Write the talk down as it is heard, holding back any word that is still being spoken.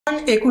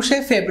21শে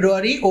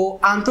ফেব্রুয়ারি ও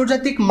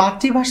আন্তর্জাতিক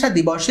মাতৃভাষা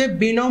দিবসে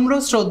বিনম্র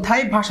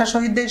শ্রদ্ধায় ভাষা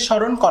শহীদদের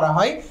স্মরণ করা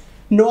হয়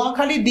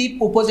নোয়াখালী দ্বীপ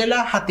উপজেলা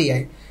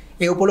হাতিয়ায়।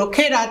 এ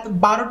উপলক্ষে রাত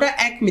 12টা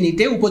 1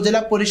 মিনিটে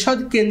উপজেলা পরিষদ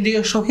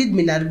কেন্দ্রীয় শহীদ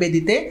মিনার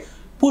বেদিতে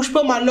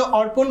পুষ্পমাল্য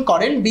অর্পণ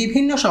করেন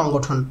বিভিন্ন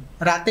সংগঠন।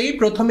 রাতেই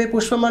প্রথমে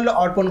পুষ্পমাল্য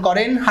অর্পণ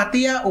করেন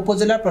হাতিয়া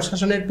উপজেলা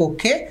প্রশাসনের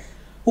পক্ষে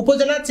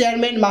উপজেলা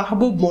চেয়ারম্যান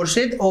মাহবুব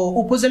মোর্শেদ ও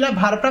উপজেলা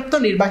ভারপ্রাপ্ত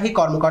নির্বাহী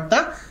কর্মকর্তা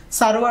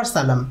সারোয়ার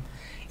সালাম।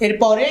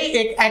 এরপরে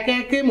একে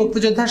একে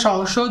মুক্তিযোদ্ধা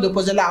সংসদ,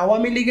 উপজেলা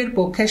আওয়ামী লীগের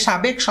পক্ষে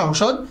সাবেক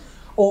সংসদ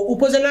ও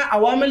উপজেলা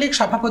আওয়ামী লীগ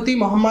সভাপতি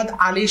মোহাম্মদ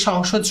আলী,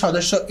 সংসদ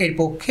সদস্য এর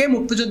পক্ষে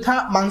মুক্তিযোদ্ধা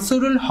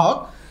মানসুরুল হক,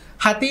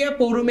 হাতিয়া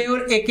পৌর মেয়র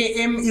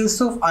AKM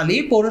ইউসুফ আলী,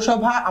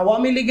 পৌরসভা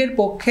আওয়ামী লীগের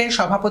পক্ষে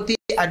সভাপতি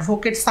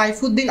অ্যাডভোকেট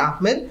সাইফুদ্দিন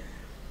আহমেদ,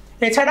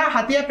 এছাড়া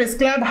Hatiya press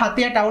club,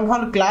 Hatiya town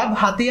hall club,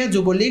 Hatiya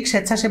Jubo League,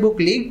 স্বেচ্ছাসেবক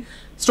লীগ,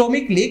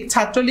 শ্রমিক লীগ,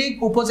 ছাত্রলীগ,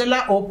 উপজেলা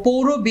ও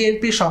পৌর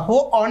বিএনপি সহ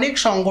অনেক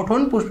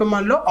সংগঠন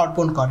পুষ্পমাল্য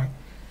অর্পণ করে।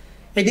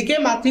 এদিকে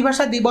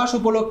মাতৃভাষা দিবস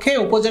উপলক্ষে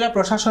উপজেলা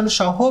প্রশাসন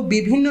সহ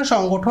বিভিন্ন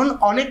সংগঠন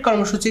অনেক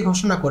কর্মসূচি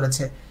ঘোষণা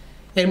করেছে।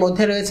 এর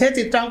মধ্যে রয়েছে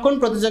চিত্রাঙ্কন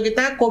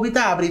প্রতিযোগিতা,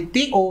 কবিতা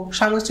আবৃত্তি ও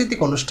সাংস্কৃতিক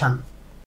অনুষ্ঠান।